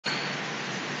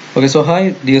Okay, so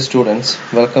hi dear students,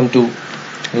 welcome to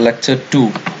lecture 2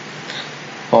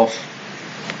 of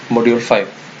module 5.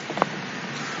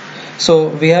 So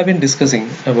we have been discussing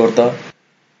about the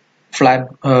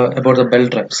about the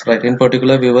belt drives, right? In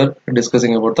particular, we were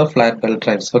discussing about the flat belt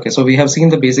drives. Okay, so we have seen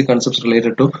the basic concepts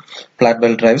related to flat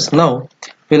belt drives. Now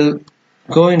we'll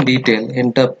go in detail,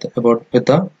 in depth about with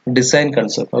the design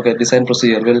concept. Okay, design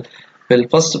procedure. We'll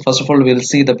first of all we'll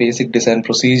see the basic design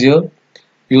procedure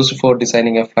used for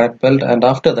designing a flat belt, and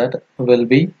after that we'll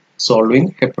be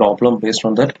solving a problem based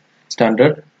on that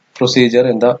standard procedure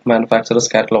in the manufacturer's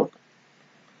catalog.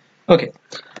 Okay,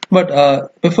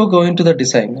 but before going to the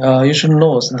design, you should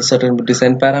know the certain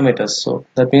design parameters. So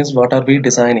that means what are we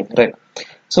designing, right?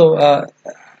 So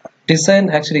design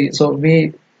actually, so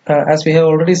we as we have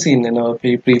already seen in our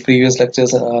previous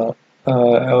lectures,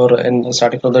 or in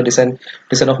starting from the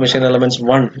design of machine elements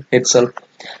 1 itself,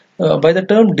 by the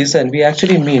term design, we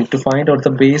actually mean to find out the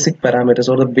basic parameters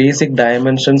or the basic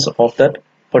dimensions of that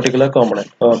particular component,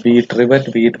 be it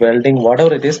rivet, be it welding,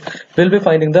 whatever it is. We'll be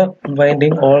finding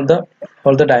all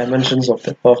the dimensions of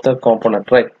the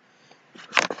component, right?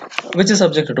 Which is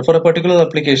subjected to, for a particular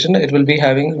application, it will be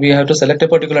having, we have to select a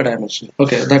particular dimension.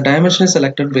 Okay, that dimension is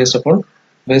selected based upon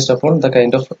the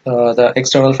kind of the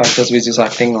external factors which is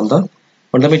acting on the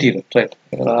material, right?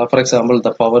 For example,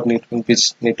 the power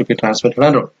which need to be transmitted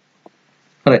and all.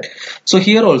 Right. So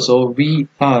here also we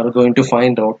are going to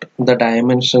find out the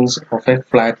dimensions of a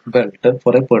flat belt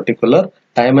for a particular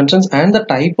dimensions and the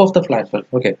type of the flat belt.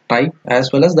 Okay, type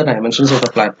as well as the dimensions of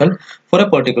the flat belt for a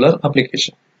particular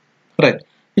application. Right.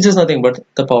 Which is nothing but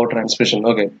the power transmission.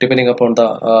 Okay, depending upon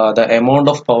the amount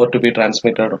of power to be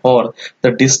transmitted or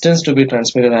the distance to be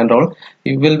transmitted and all,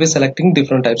 you will be selecting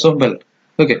different types of belt.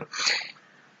 Okay.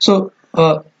 So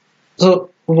so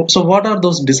so what are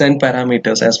those design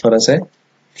parameters as far as a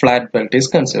flat belt is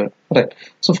concerned, right?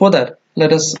 So for that,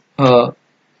 let us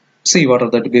see what are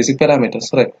the basic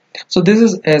parameters, right? So this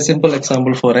is a simple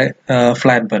example for a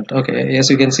flat belt. Okay, as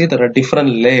you can see, there are different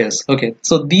layers. Okay,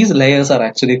 so these layers are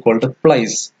actually called the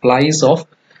plies of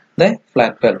the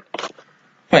flat belt.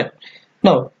 Fine.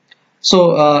 Now,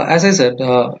 so as I said,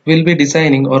 we'll be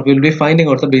designing or we'll be finding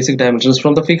out the basic dimensions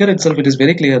from the figure itself. It is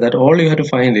very clear that all you have to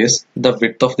find is the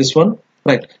width of this one,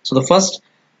 right? So the first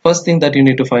thing that you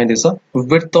need to find is the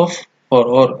width of,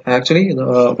 or actually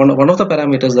one of the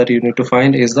parameters that you need to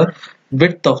find is the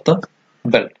width of the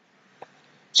belt.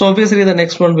 So obviously the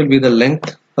next one will be the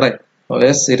length, right? Oh,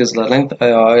 yes, it is the length.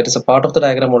 It is a part of the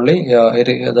diagram only.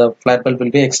 The flat belt will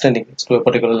be extending to a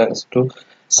particular length to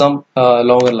some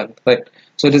longer length, right?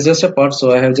 So it is just a part.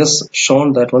 So I have just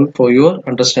shown that one for your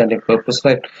understanding purpose,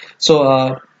 right?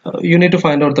 So you need to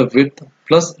find out the width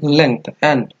plus length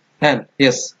and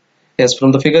yes,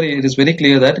 from the figure it is very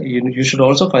clear that you should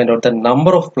also find out the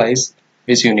number of plies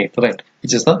which you need, right?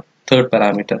 Which is the third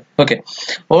parameter. Okay.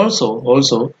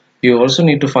 Also you also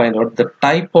need to find out the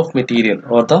type of material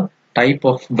or the type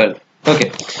of belt.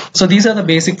 Okay, so these are the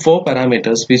basic four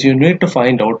parameters which you need to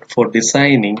find out for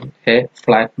designing a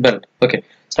flat belt. Okay,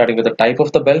 starting with the type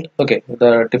of the belt. Okay,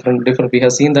 the different we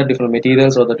have seen that different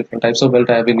materials or the different types of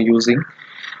belt I have been using,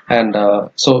 and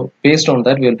so based on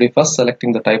that we will be first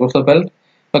selecting the type of the belt.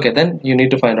 Okay, then you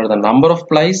need to find out the number of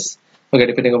plies. Okay,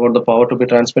 depending upon the power to be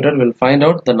transmitted, we'll find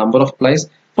out the number of plies,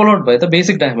 followed by the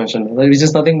basic dimension, which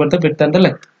is nothing but the width and the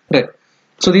length. Right.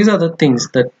 So these are the things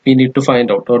that we need to find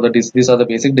out, or these are the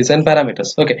basic design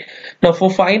parameters. Okay. Now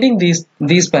for finding these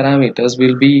parameters,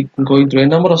 we'll be going through a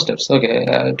number of steps.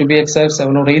 Okay. To be exact,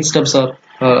 7 or 8 steps are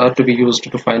to be used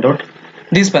to find out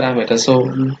these parameters.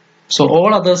 So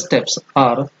all other steps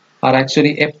are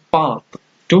actually a path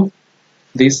to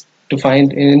this, to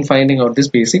finding out these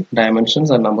basic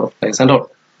dimensions and number of plies and all.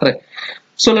 Right.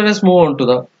 So let us move on to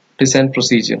the design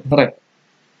procedure. Right.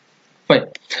 Fine.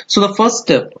 So the first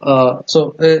step,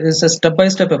 is a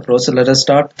step-by-step approach. So let us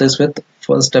start this with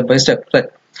first step-by-step. Right.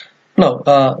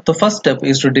 Now, the first step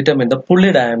is to determine the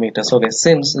pulley diameters. Okay,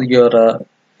 since your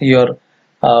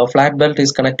flat belt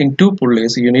is connecting two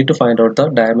pulleys, you need to find out the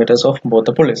diameters of both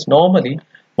the pulleys. Normally,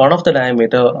 one of the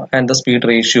diameter and the speed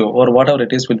ratio or whatever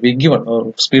it is will be given,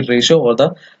 or speed ratio or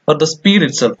the speed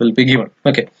itself will be given.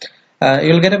 Okay,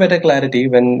 you'll get a better clarity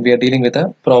when we are dealing with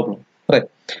a problem. Right.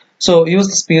 So use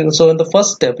the speed. So in the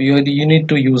first step, you need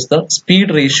to use the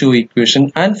speed ratio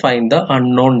equation and find the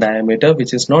unknown diameter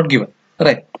which is not given.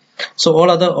 Right. So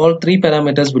all three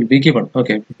parameters will be given.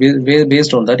 Okay.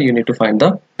 Based on that, you need to find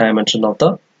the dimension of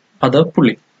the other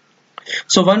pulley.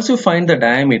 So once you find the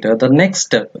diameter, the next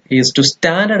step is to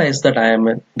standardize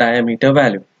the diameter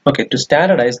value. Okay. To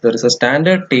standardize, there is a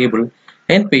standard table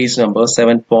and page number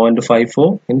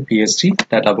 7.54 in PSG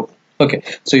data book. Okay,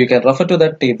 so you can refer to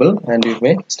that table and you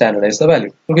may standardize the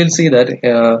value. We'll see that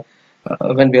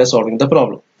when we are solving the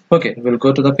problem. Okay, we'll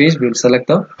go to the page, we'll select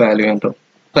the value and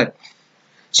right.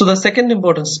 So the second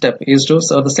important step is to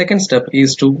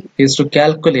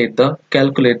calculate the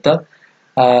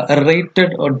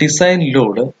rated or design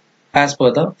load as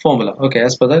per the formula. Okay,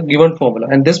 as per the given formula,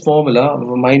 and this formula,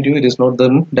 mind you, it is not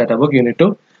the data book. You need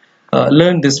to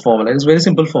learn this formula. It's very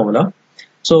simple formula.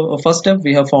 So first step,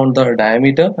 we have found the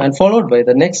diameter, and followed by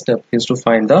the next step is to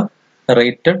find the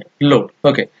rated load.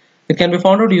 Okay, it can be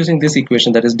found out using this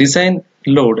equation, that is design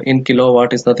load in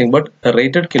kilowatt is nothing but a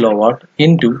rated kilowatt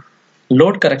into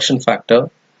load correction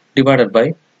factor divided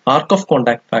by arc of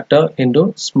contact factor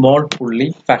into small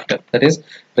pulley factor, that is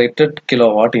rated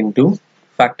kilowatt into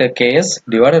factor Ks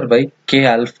divided by K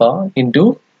alpha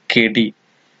into Kd.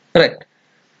 Right.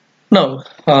 Now,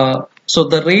 so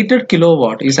the rated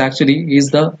kilowatt is actually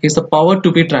the power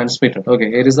to be transmitted.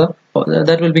 Okay, it is the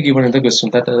that will be given in the question,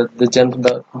 that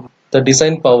the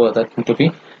design power that to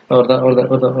be, or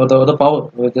the power,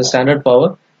 with the standard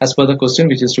power as per the question,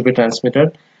 which is to be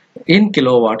transmitted in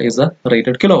kilowatt, is the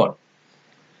rated kilowatt.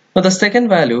 Now the second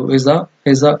value is the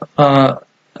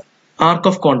arc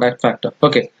of contact factor.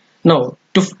 Okay, now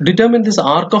to determine this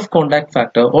arc of contact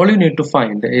factor, all you need to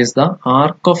find is the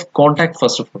arc of contact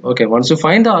first of all. Okay, once you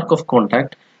find the arc of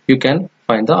contact, you can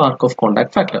find the arc of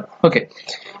contact factor. Okay,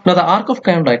 now the arc of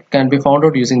contact can be found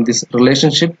out using this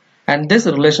relationship, and this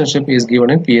relationship is given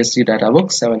in PSG data book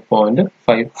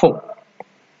 7.54.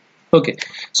 Okay,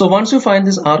 so once you find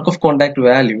this arc of contact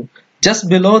value, just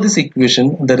below this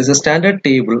equation there is a standard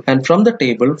table, and from the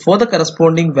table, for the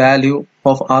corresponding value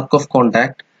of arc of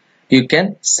contact, you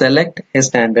can select a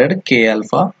standard K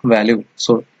alpha value.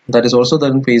 So that is also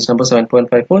there in page number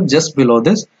 7.54. Just below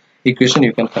this equation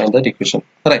you can find that equation.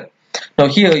 Right. Now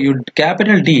here,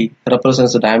 capital D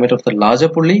represents the diameter of the larger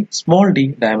pulley, small d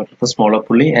diameter of the smaller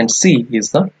pulley, and C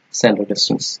is the center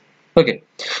distance. Okay,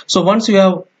 so once you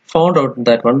have found out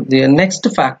that one, the next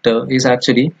factor is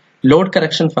actually load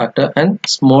correction factor and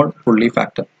small pulley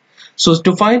factor. So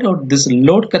to find out this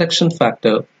load correction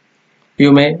factor,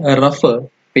 you may refer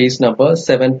page number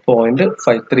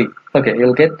 7.53. Okay,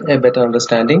 you'll get a better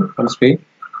understanding once we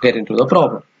get into the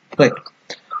problem. Right.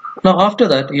 Now after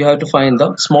that, you have to find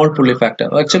the small pulley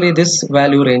factor. Actually this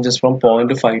value ranges from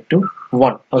 0.5 to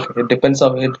 1. Okay, it depends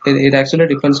on it actually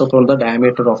depends upon the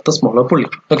diameter of the smaller pulley.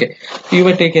 Okay, you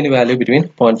may take any value between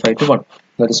 0.5 to 1.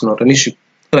 That is not an issue.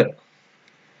 Right.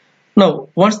 Now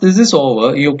once this is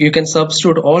over, you can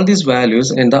substitute all these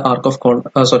values in the arc of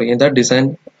in the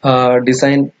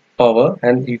design power,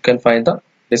 and you can find the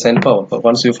design power. But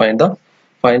once you find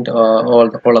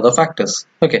all other factors.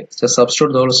 Okay, just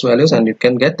substitute those values and you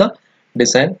can get the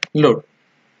design load.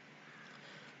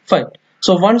 Fine.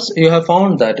 So once you have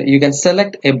found that, you can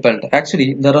select a belt.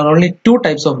 Actually there are only two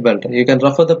types of belt. You can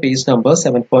refer the page number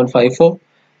 7.54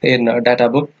 in data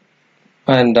book,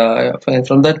 and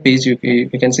from that page you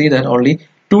can see that only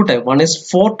two types. One is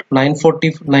Fort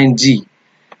 949G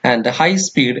and high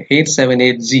speed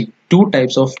 878G. Two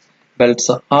types of belts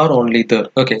are only there.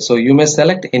 Okay, so you may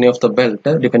select any of the belt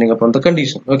depending upon the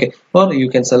condition. Okay, or you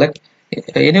can select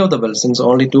any of the belts. Since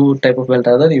only two type of belt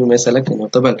are there, you may select any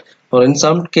of the belt. Or in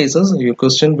some cases, your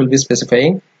question will be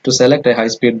specifying to select a high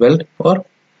speed belt or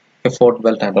a Ford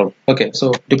belt and all. Okay,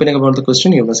 so depending upon the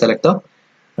question, you may select the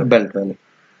belt value.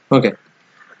 Okay.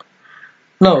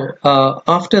 Now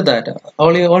after that,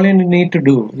 all you need to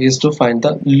do is to find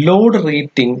the load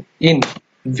rating in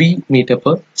V meter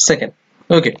per second.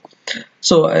 Okay,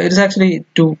 so it is actually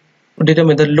to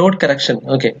determine the load correction.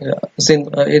 Okay, since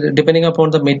depending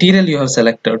upon the material you have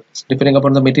selected,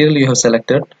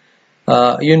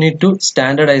 you need to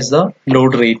standardize the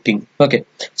load rating. Okay,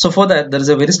 so for that there is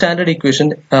a very standard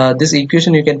equation. This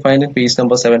equation you can find in page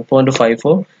number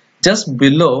 7.54, just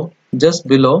below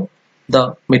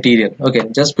the material. Okay,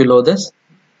 just below this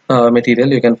material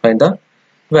you can find the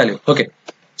value. Okay,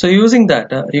 so using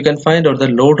that you can find out the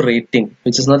load rating,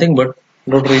 which is nothing but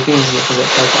load rating is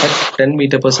at 10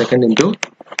 meter per second into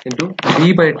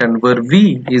V by 10, where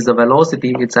V is the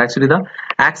velocity. It's actually the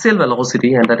axial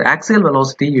velocity, and that axial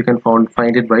velocity you can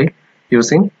find it by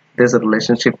using this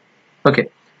relationship. Okay,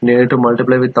 you need to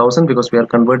multiply with 1000 because we are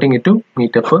converting it to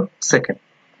meter per second.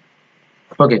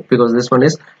 Okay, because this one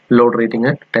is load rating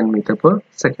at 10 meter per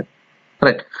second.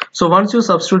 Right. So once you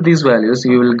substitute these values,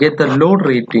 you will get the load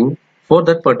rating for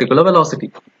that particular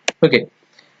velocity. Okay.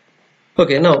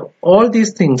 Okay, now all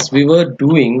these things we were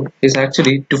doing is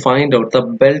actually to find out the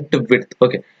belt width.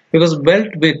 Okay, Because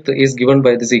belt width is given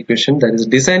by this equation, that is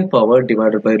design power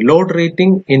divided by load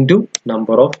rating into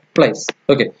number of plies.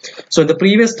 Okay, so in the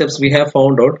previous steps we have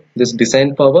found out this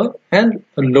design power and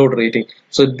load rating.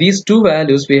 So these two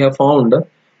values we have found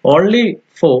only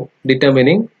for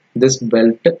determining this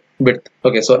belt width.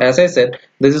 Okay, so as I said,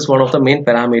 this is one of the main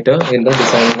parameter in the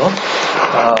designing of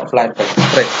flat belt,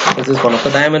 right? This is one of the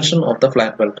dimension of the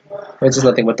flat belt, which is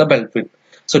nothing but the belt width.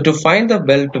 So to find the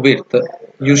belt width,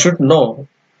 you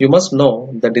must know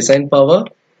the design power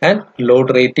and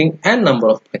load rating and number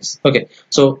of plies. Okay,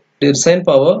 so the design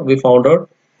power we found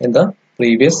out in the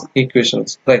previous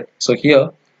equations, right? So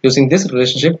here using this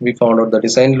relationship we found out the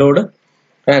design load,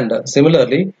 and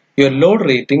similarly your load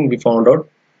rating we found out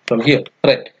from here,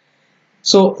 right?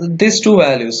 So these two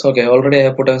values, okay, already I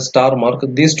have put a star mark.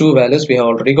 These two values we have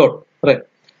already got, right?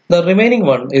 The remaining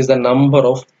one is the number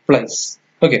of plies.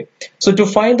 Okay, so to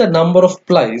find the number of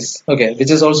plies, okay, which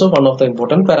is also one of the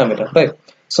important parameter, right?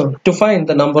 So to find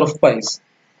the number of plies,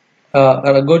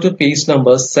 go to page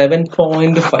number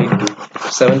 7.52.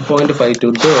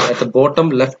 7.52, there at the bottom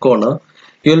left corner,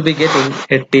 you will be getting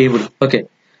a table. Okay,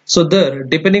 so there,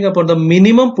 depending upon the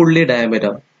minimum pulley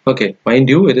diameter, okay, mind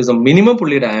you, it is a minimum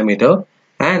pulley diameter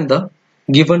and the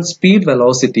given speed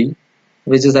velocity,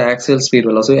 which is the axial speed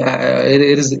velocity,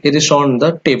 it is shown in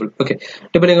the table. Okay,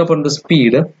 depending upon the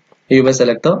speed, you may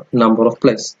select the number of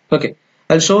plies. Okay,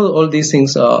 I'll show all these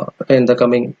things in the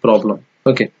coming problem.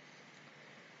 Okay,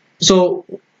 so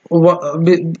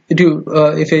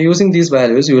if you're using these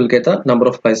values, you will get the number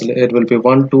of plies. It will be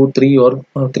 1, 2, 3 or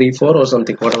 3, 4 or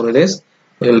something, whatever it is,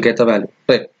 you will get the value,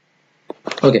 right?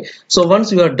 Okay, so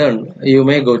once you are done, you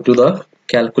may go to the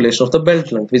calculation of the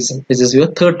belt length, which is your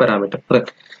third parameter,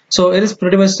 right? So it is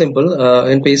pretty much simple.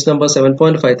 In page number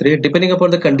 7.53, depending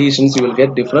upon the conditions, you will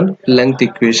get different length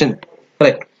equation,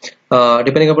 right?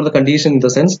 Depending upon the condition, in the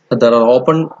sense that there are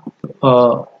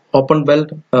open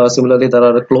belt, similarly there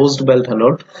are a closed belt and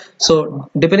all. So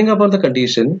depending upon the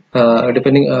condition,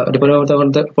 depending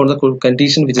upon the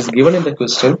condition which is given in the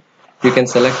question, you can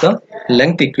select the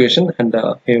length equation, and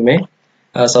you may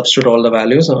substitute all the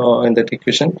values in that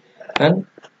equation, and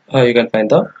you can find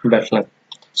the belt length.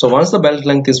 So once the belt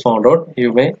length is found out,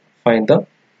 you may find the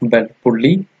belt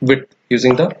pulley width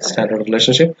using the standard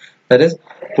relationship, that is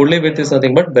pulley width is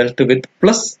nothing but belt width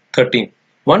plus 13.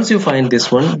 Once you find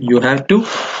this one, you have to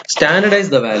standardize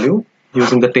the value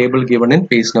using the table given in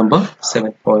page number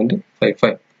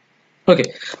 7.55.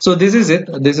 Okay, so this is it.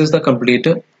 This is the complete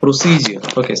procedure.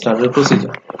 Okay, standard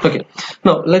procedure. Okay,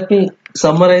 now let me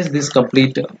summarize this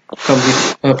complete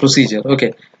procedure.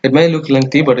 Okay, it may look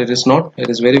lengthy, but it is not. It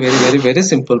is very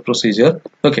simple procedure.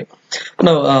 Okay,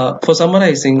 now for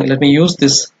summarizing, let me use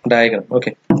this diagram.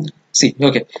 Okay, see.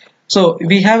 Okay, so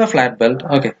we have a flat belt.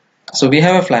 Okay, so we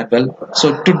have a flat belt.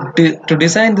 So to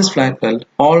design this flat belt,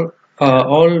 all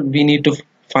we need to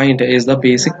find is the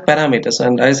basic parameters,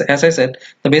 and as I said,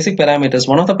 the basic parameters,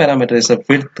 one of the parameters is the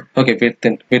width. Okay,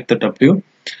 width W,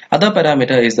 other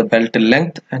parameter is the belt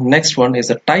length, and next one is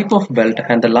the type of belt,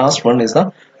 and the last one is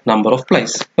the number of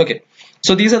plies. Okay,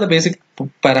 so these are the basic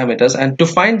parameters, and to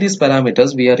find these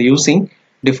parameters we are using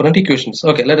different equations.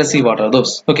 Okay, let us see what are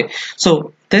those. Okay,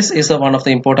 so this is one of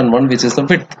the important one, which is the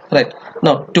width, right?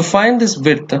 Now to find this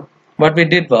width, what we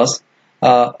did was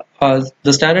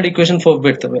the standard equation for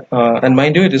width, and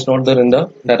mind you, it is not there in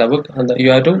the data book, and you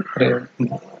have to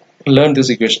learn this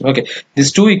equation. Okay,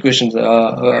 these two equations,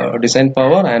 design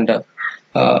power and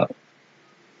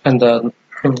the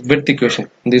width equation,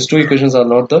 these two equations are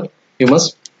not there. You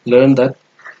must learn that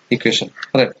equation,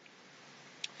 right?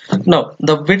 Now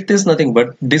the width is nothing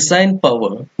but design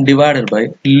power divided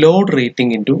by load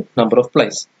rating into number of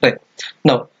plies, right?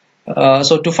 Now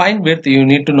so to find width, you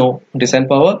need to know design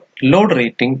power, load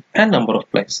rating, and number of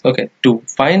plies. Okay, to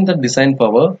find the design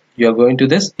power, you are going to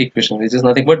this equation, which is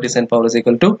nothing but design power is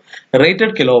equal to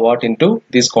rated kilowatt into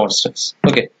these constants.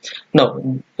 Okay, now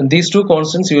these two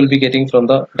constants you will be getting from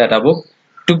the data book.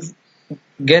 To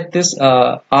get this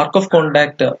arc of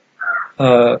contact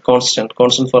constant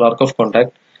for arc of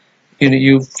contact,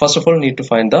 you first of all need to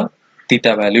find the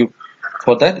theta value.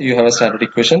 For that, you have a standard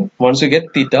equation. Once you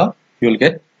get theta, you will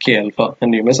get k alpha,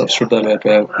 and you may substitute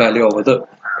the value over there.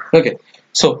 Okay,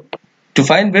 so to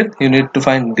find width, you need to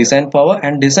find design power,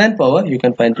 and design power you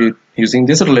can find using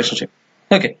this relationship.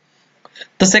 Okay,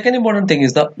 the second important thing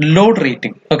is the load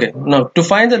rating. Okay, now to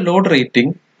find the load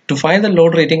rating,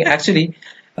 actually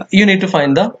you need to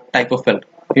find the type of belt.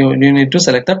 You need to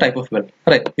select the type of belt,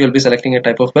 right? You will be selecting a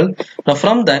type of belt. Now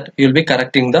from that, you will be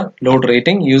correcting the load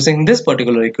rating using this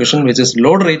particular equation, which is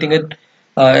load rating at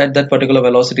that particular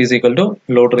velocity is equal to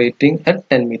load rating at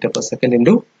 10 meter per second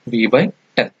into V by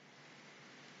 10.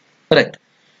 Right.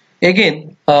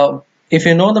 Again, if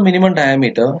you know the minimum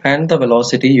diameter and the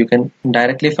velocity, you can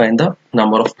directly find the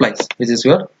number of plies, which is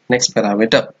your next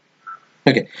parameter.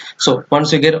 Okay, so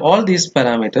once you get all these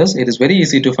parameters, it is very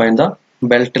easy to find the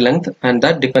belt length, and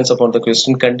that depends upon the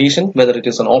question condition, whether it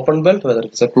is an open belt, whether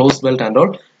it is a closed belt and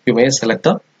all, you may select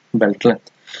the belt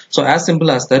length. So as simple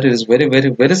as that, it is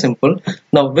very simple.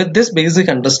 Now with this basic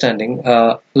understanding,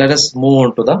 let us move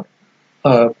on to the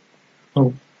uh,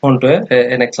 onto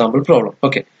an example problem.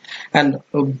 Okay, and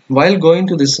while going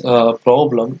to this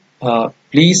problem,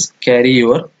 please carry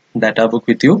your data book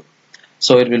with you,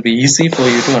 so it will be easy for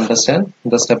you to understand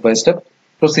the step-by-step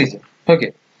procedure.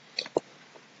 Okay,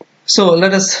 so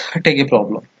let us take a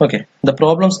problem. Okay, the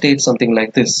problem states something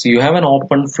like this: you have an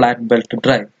open flat belt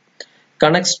drive,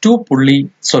 connects two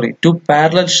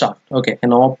parallel shaft. Okay,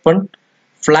 an open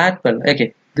flat belt.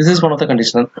 Okay, this is one of the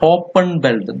conditions. Open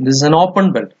belt, this is an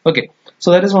open belt. Okay,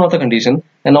 so that is one of the condition.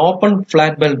 An open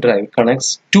flat belt drive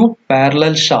connects two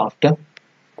parallel shaft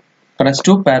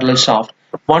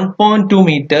 1.2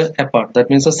 meter apart. That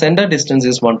means the center distance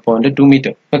is 1.2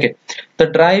 meter. Okay, the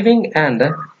driving and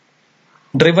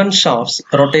driven shafts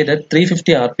rotate at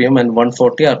 350 rpm and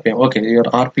 140 rpm. Okay, your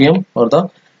rpm or the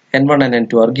n1 and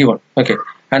n2 are given. Okay,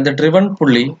 and the driven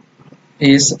pulley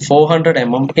is 400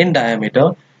 mm in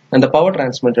diameter, and the power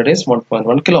transmitted is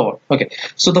 1.1 kilowatt. Okay,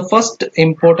 so the first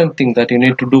important thing that you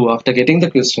need to do after getting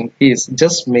the question is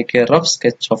just make a rough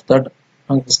sketch of the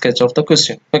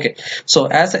question. Okay, so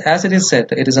as it is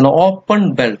said, it is an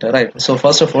open belt, right? So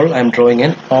first of all, I am drawing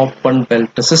an open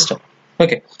belt system.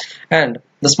 Okay, and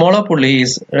the smaller pulley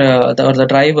is the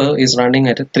driver is running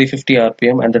at 350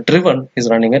 rpm, and the driven is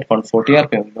running at 140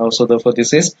 rpm. Now, so therefore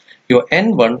this is your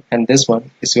n1 and this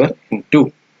one is your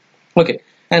n2. Okay,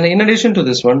 and in addition to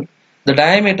this one, the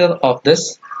diameter of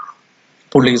this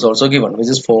pulley is also given, which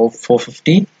is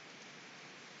 400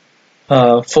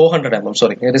 mm.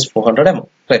 Sorry, it is 400 mm,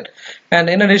 right? And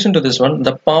in addition to this one,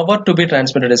 the power to be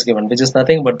transmitted is given, which is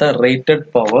nothing but the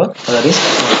rated power, that is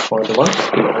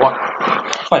 1.1 kilowatt.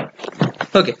 Fine.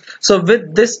 Okay, so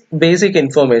with this basic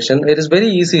information, it is very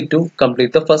easy to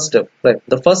complete the first step, right?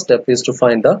 The first step is to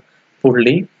find the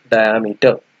pulley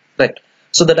diameter, right?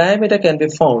 So the diameter can be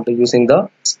found using the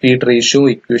speed ratio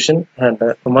equation, and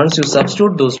once you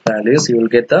substitute those values, you will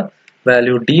get the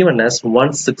value d1 as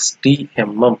 160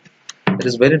 mm. It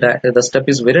is the step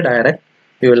is very direct.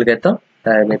 You will get the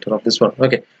diameter of this one.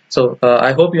 Okay, so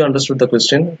I hope you understood the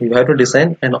question. You have to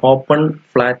design an open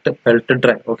flat belt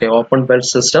drive. Okay, open belt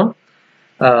system.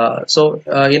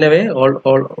 In a way, all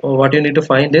what you need to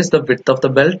find is the width of the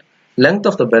belt, length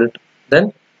of the belt,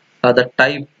 then the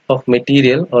type of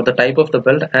material or the type of the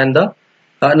belt, and the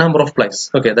number of plies.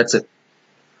 Okay, that's it.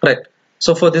 Right.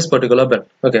 So for this particular belt,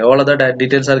 okay, all other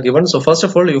details are given. So first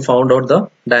of all, you found out the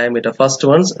diameter. First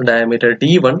one's diameter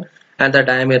d1, and the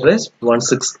diameter is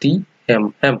 160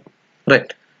 mm.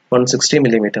 Right, 160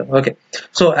 millimeter. Okay.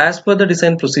 So as per the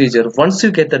design procedure, once you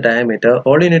get the diameter,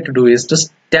 all you need to do is to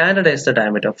standardize the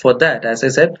diameter. For that, as I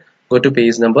said, go to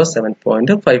page number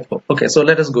 7.54. Okay. So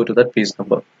let us go to that page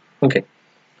number. Okay.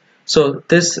 So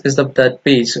this is that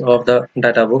page of the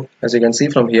data book, as you can see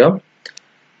from here.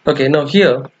 Okay. Now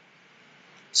here.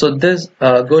 So this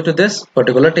go to this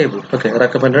particular table. Okay,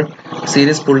 recommended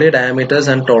series pulley diameters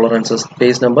and tolerances,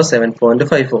 page number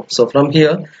 7.54. So from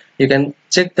here you can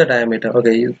check the diameter.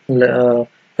 Okay,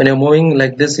 when you're moving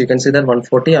like this, you can see that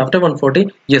 140. After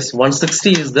 140, yes,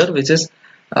 160 is there, which is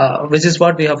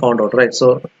what we have found out, right?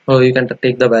 So you can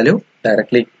take the value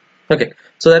directly. Okay,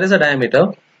 so that is the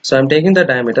diameter. So I'm taking the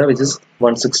diameter, which is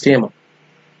 160 mm.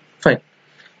 Fine.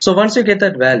 So once you get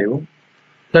that value,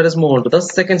 let us move on to the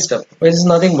second step, which is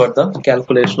nothing but the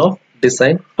calculation of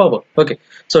design power. Okay,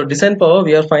 so design power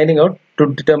we are finding out to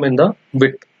determine the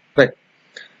width, right?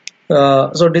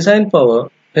 So design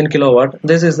power in kilowatt,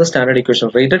 this is the standard equation: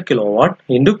 rated kilowatt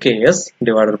into ks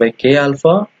divided by k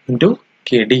alpha into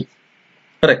kd.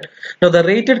 Correct. Now the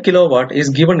rated kilowatt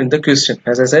is given in the question.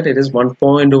 As I said, it is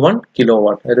 1.1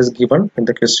 kilowatt. It is given in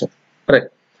the question.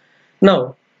 Correct.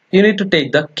 Now you need to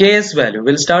take the ks value.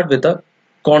 We'll start with the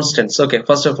constants. Okay,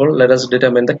 first of all, let us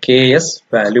determine the ks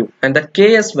value, and the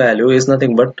ks value is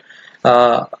nothing but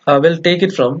I will take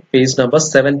it from page number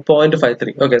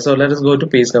 7.53. Okay, so let us go to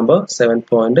page number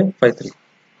 7.53.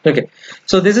 Okay,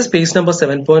 so this is page number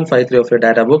 7.53 of your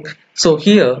data book. So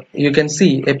here you can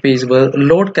see a page where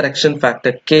load correction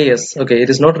factor ks. Okay,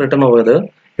 it is not written over there.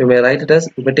 You may write it as,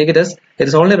 you may take it as, it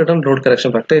is only written load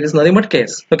correction factor. It is nothing but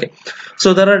ks. Okay,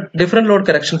 so there are different load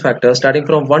correction factors starting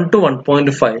from 1 to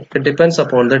 1.5. It depends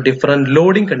upon the different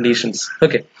loading conditions.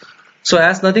 Okay, so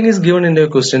as nothing is given in your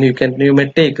question, you may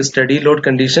take a steady load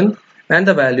condition, and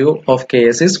the value of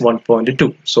ks is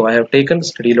 1.2. So I have taken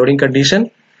steady loading condition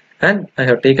and I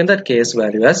have taken that ks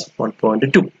value as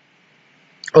 1.2.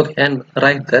 Okay, and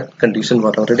write that condition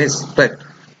whatever it is.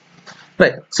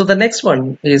 Right. So the next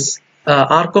one is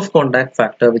arc of contact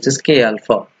factor, which is k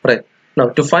alpha. Right. Now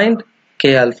to find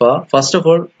k alpha, first of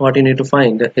all, what you need to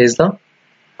find is the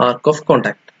arc of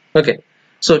contact. Okay.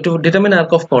 So to determine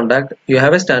arc of contact, you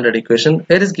have a standard equation.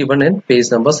 It is given in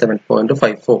page number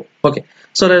 7.54. Okay.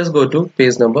 So let us go to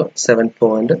page number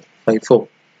 7.54.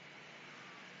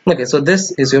 Okay. So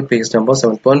this is your page number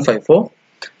 7.54.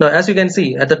 Now, as you can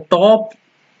see at the top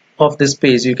of this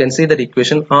page, you can see that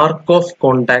equation, arc of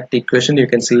contact equation. You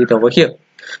can see it over here.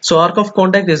 So arc of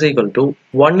contact is equal to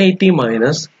 180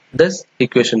 minus this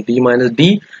equation. D minus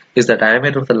D is the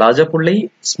diameter of the larger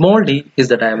pulley, small d is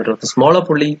the diameter of the smaller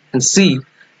pulley, and C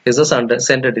is the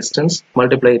center distance.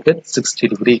 Multiply it with 60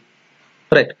 degree.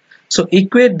 Right. So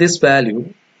equate this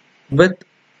value with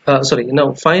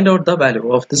now find out the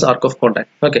value of this arc of contact.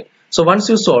 Okay. So once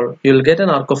you solve, you will get an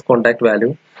arc of contact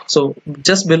value. So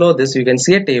just below this, you can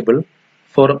see a table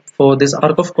for this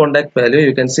arc of contact value.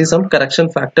 You can see some correction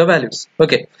factor values.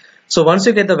 Okay. So once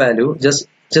you get the value, just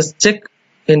check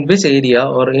in which area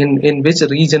or in which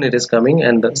region it is coming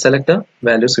and select the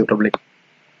value suitably.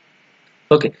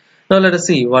 Okay. Now let us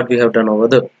see what we have done over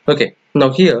there. Okay.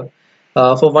 Now here,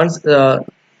 for once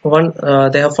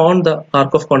they have found the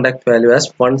arc of contact value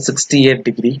as 168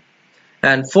 degree.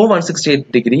 And for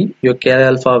 168 degree, your K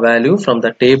alpha value from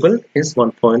the table is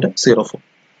 1.04.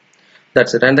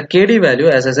 That's it. And the KD value,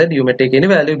 as I said, you may take any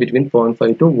value between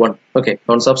 0.5 to 1. Okay.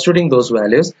 On substituting those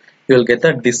values, you will get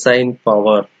the design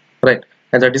power. Right.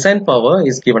 And the design power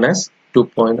is given as 2.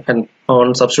 And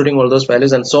on substituting all those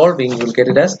values and solving, you will get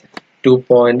it as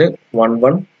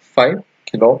 2.115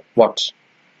 kilowatts.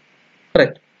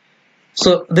 Right.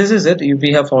 So this is it.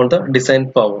 We have found the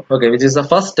design power. Okay. Which is the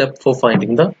first step for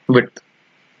finding the width.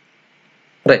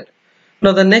 Right.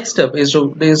 Now the next step is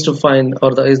to find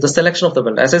is the selection of the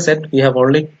belt. As I said, we have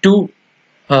only two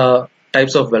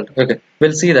types of belt. Okay,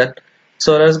 we'll see that.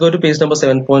 So let's go to page number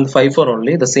 7.54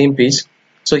 only, the same page.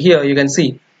 So here you can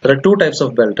see there are two types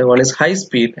of belt. One is high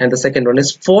speed and the second one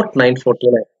is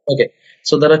 4949. Okay,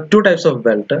 so there are two types of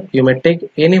belt. You may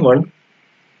take any one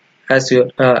as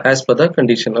per the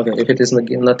condition. Okay, if it is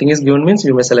nothing is given means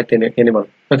you may select any one.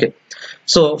 Okay,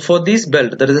 so for this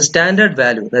belt there is a standard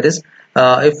value, that is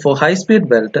if for high speed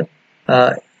belt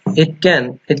it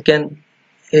can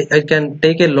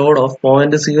take a load of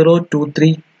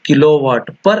 0.023 kilowatt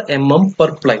per mm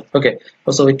per ply. Okay,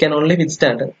 so it can only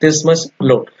withstand this much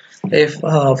load. If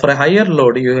for a higher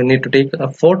load you need to take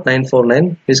a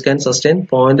 4949, which can sustain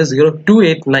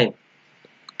 0.0289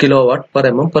 kilowatt per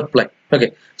mm per ply.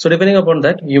 Okay, so depending upon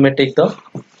that you may take the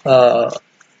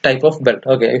type of belt.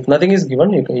 Okay, if nothing is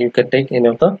given, you can take any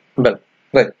of the belt.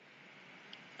 Right.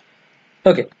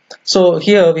 Okay, so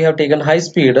here we have taken high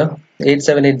speed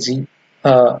 878G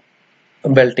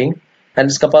belting, and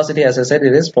its capacity, as I said,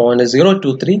 it is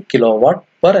 0.023 kilowatt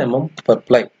per mm per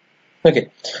ply. Okay,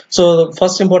 so the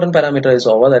first important parameter is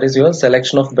over, that is your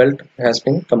selection of belt has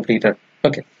been completed.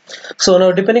 Okay, so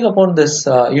now depending upon this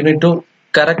you need to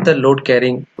correct the load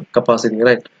carrying capacity,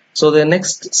 right? So the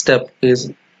next step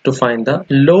is to find the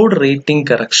load rating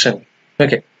correction.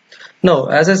 Okay, now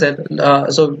as I said,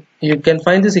 so you can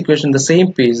find this equation in the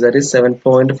same page, that is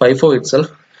 7.54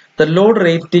 itself. The load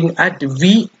rating at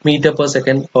V meter per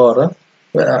second, or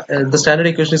the standard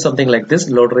equation is something like this: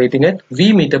 load rating at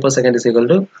V meter per second is equal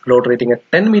to load rating at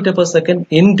 10 meter per second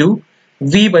into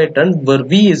V by ton, where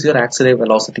V is your axial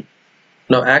velocity.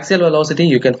 Now axial velocity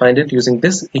you can find it using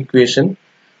this equation.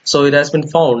 So it has been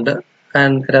found,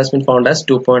 and it has been found as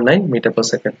 2.9 meter per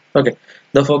second. Okay,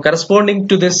 therefore corresponding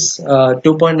to this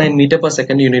 2.9 meter per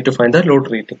second, you need to find the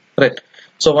load rating, right?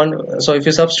 So if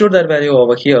you substitute that value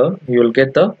over here, you will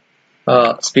get the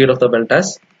speed of the belt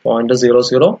as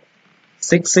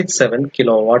 0.00667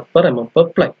 kilowatt per mm per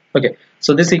ply. Okay,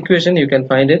 so this equation you can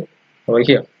find it over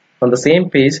here on the same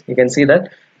page. You can see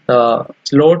that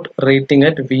load rating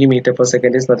at V meter per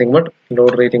second is nothing but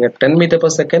load rating at 10 meter per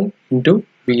second into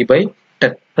V by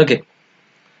 10. Okay,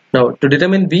 now to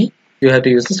determine V, you have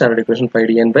to use the standard equation pi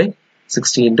dn by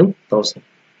 60 into 1000.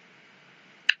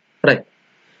 Right,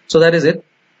 so that is it.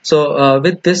 So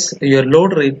with this, your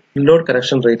load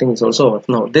correction rating is also over.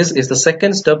 Now this is the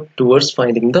second step towards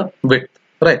finding the width,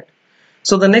 right?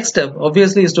 So the next step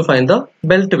obviously is to find the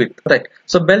belt width, right?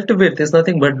 So belt width is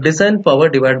nothing but design power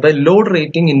divided by load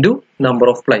rating into number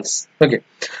of plies. Okay,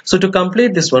 so to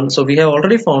complete this one, so we have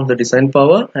already found the design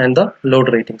power and the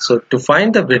load rating. So to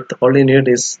find the width, all you need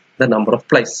is the number of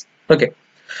plies. Okay,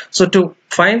 So to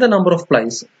find the number of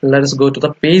plies, let us go to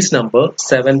the page number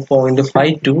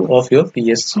 7.52 of your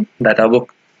PSG data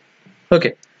book.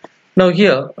 Okay, now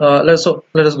here let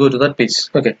us go to that page.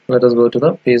 Okay, let us go to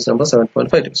the page number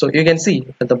 7.52. So you can see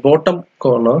at the bottom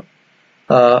corner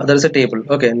there is a table.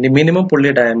 Okay, the minimum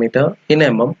pulley diameter in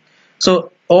mm.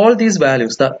 So all these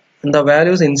values, the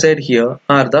values inside here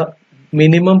are the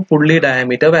minimum pulley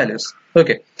diameter values.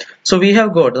 Okay, so we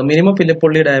have got the minimum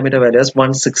pulley diameter value as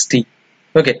 160.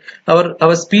 Okay,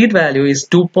 our speed value is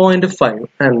 2.5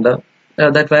 and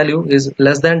that value is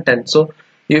less than 10. So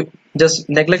you just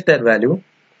neglect that value.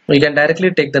 You can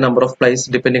directly take the number of plies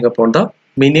depending upon the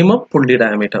minimum pulley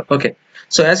diameter. Okay,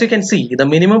 so as you can see, the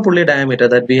minimum pulley diameter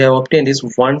that we have obtained is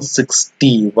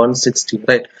 160,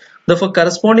 right? Therefore,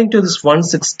 corresponding to this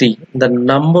 160, the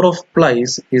number of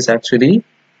plies is actually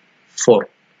 4.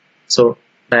 So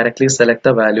directly select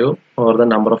the value or the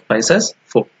number of plies as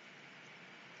 4.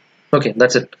 Okay,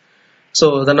 that's it.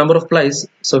 So the number of plies,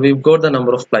 so we've got the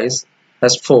number of plies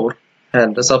as 4,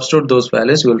 and substitute those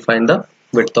values, you will find the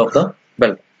width of the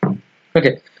belt.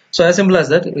 Okay, so as simple as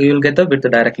that, you will get the width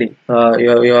directly.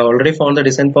 You have already found the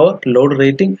design power, load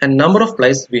rating, and number of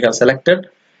plies we have selected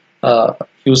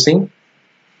using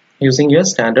your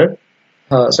standard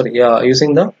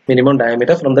using the minimum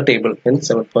diameter from the table in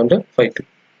 7.52.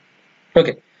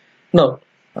 Okay, now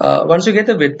once you get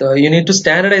the width, you need to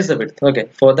standardize the width. Okay,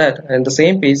 for that, and the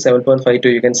same page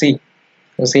 7.52, you can see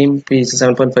the same page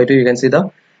 7.52, you can see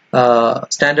the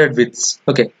standard widths.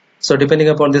 Okay, so depending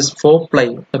upon this 4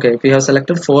 ply, okay, if we have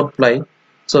selected 4 ply,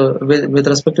 so with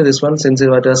respect to this one, since it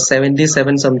was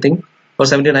 77 something or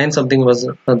 79 something was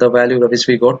the value which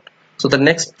we got, so the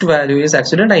next value is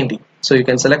actually 90. So you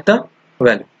can select the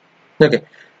value. Okay,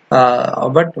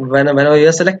 but whenever you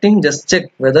are selecting, just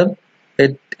check whether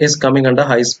it is coming under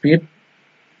high speed.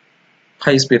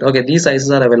 Okay, these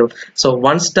sizes are available. So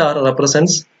 1 star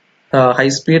represents high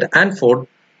speed and Ford,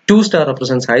 2 star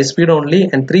represents high speed only,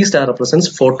 and 3 star represents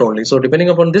Ford only. So depending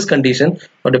upon this condition,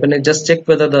 or depending, just check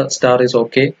whether the star is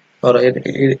okay, or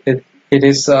it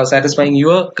is satisfying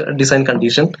your design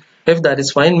condition. If that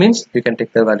is fine, means you can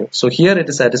take the value. So here it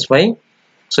is satisfying,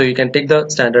 so you can take the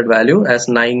standard value as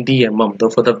 90 mm.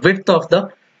 Therefore the width of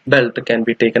the belt can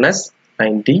be taken as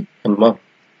 90 mm.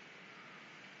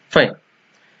 Fine.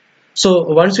 So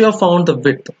once you have found the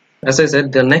width, as I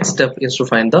said, the next step is to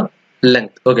find the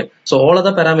length. Okay, so all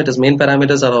other parameters, main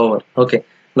parameters are over. Okay,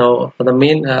 now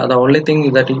the only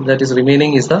thing that is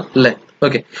remaining is the length.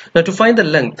 Okay, now to find the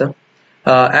length,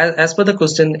 as per the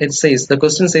question, the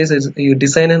question says is you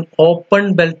design an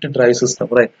open belt drive system,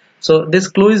 right? So this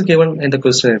clue is given in the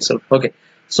question itself. Okay,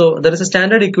 so there is a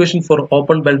standard equation for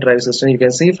open belt drive system. You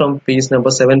can see from page number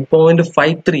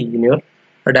 7.53 in your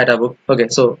data book. Okay,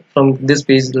 so from this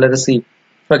page, let us see.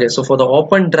 Okay, so for the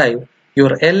open drive,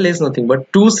 your L is nothing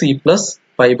but 2c plus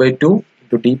pi by 2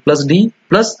 into d plus d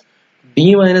plus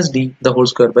d minus d the whole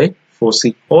square by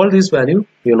 4c. All these value,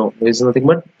 is nothing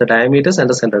but the diameters and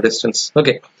the center distance.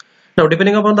 Okay, now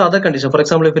depending upon the other condition, for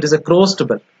example, if it is a closed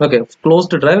belt, okay, closed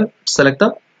drive, select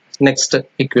the next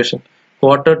equation.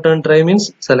 Quarter turn drive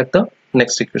means select the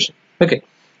next equation. Okay,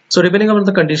 so depending upon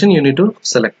the condition, you need to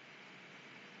select.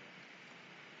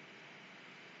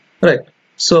 Right.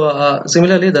 So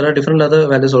similarly, there are different other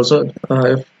values also.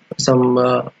 If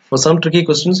for some tricky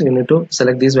questions, you need to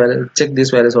select these values, check these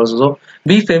values also. So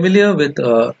be familiar with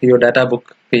your data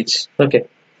book page. Okay.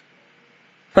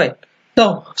 Fine.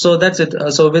 Now, so that's it.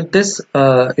 So with this,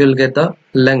 you'll get the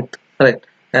length, right?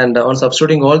 And on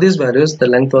substituting all these values, the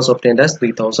length was obtained as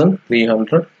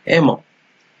 3,300 mm.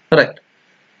 Right.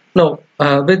 Now,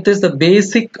 with this,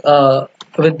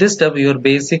 with this step, your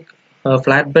basic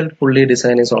flat belt pulley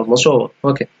design is almost over.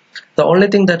 Okay, the only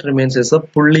thing that remains is the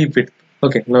pulley width.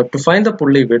 Okay, now to find the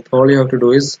pulley width, all you have to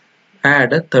do is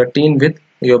add 13 with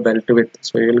your belt width.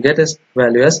 So you will get a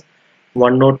value as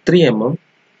 103 mm.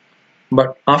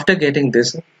 But after getting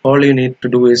this, all you need to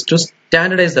do is to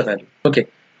standardize the value. Okay,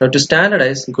 now to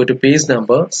standardize, go to page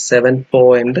number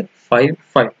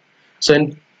 7.55. So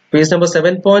in page number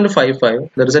 7.55,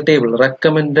 there is a table,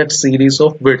 recommended series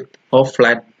of width of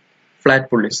flat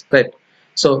pulleys, right?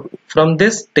 So from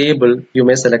this table, you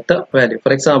may select the value.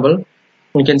 For example,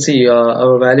 you can see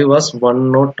our value was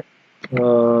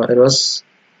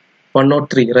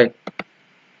 103, right?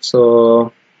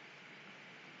 So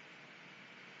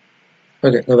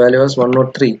okay, the value was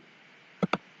 103.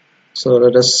 So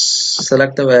let us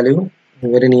select the value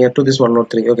very near to this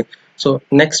 103. Okay, so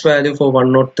next value for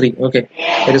 103. Okay,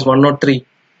 it is 103.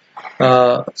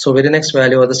 So very next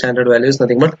value or the standard value is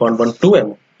nothing but 112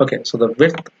 mm. Okay, so the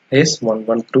width is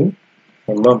 112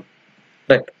 mm.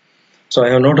 Right. So I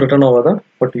have not written over the,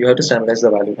 but you have to standardize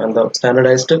the value, and the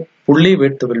standardized pulley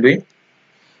width will be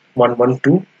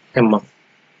 112 mm.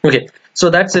 Okay, so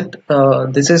that's it.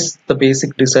 This is the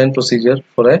basic design procedure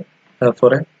for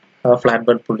a flat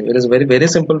bed pulley. It is very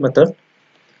simple method,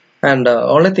 and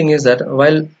only thing is that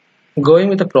while going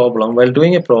with a problem, while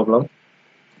doing a problem,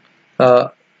 uh,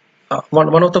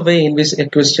 one of the way in which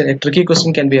a tricky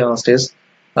question can be asked is,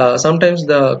 sometimes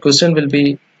the question will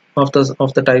be of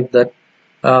the type that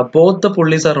both the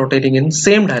pulleys are rotating in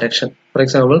same direction. For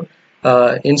example,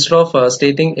 instead of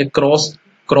stating a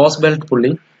cross belt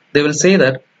pulley, they will say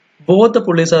that both the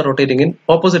pulleys are rotating in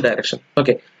opposite direction.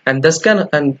 Okay, and this can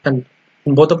and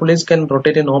both the pulleys can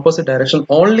rotate in opposite direction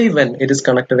only when it is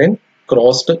connected in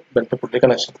crossed belt pulley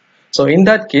connection. So in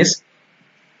that case,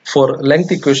 for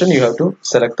length equation, you have to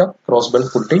select the cross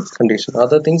belt pulley condition.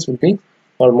 Other things will be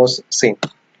almost same.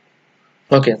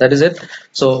 Okay, that is it.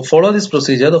 So follow this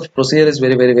procedure. The procedure is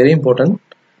very important,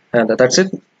 and that's it.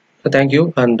 Thank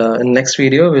you. And in next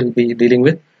video we'll be dealing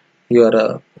with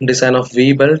your design of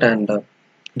V belt, and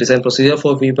design procedure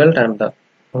for V belt, and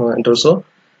also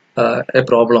a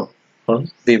problem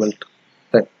on V belt.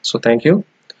 Right. So thank you,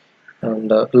 and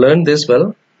learn this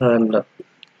well. And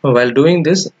while doing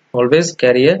this, always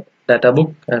carry a data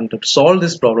book and solve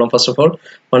this problem first of all.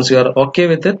 Once you are okay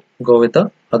with it, go with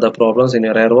the other problems in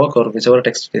your airwork or whichever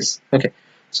text it is. Okay,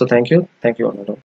 so thank you all.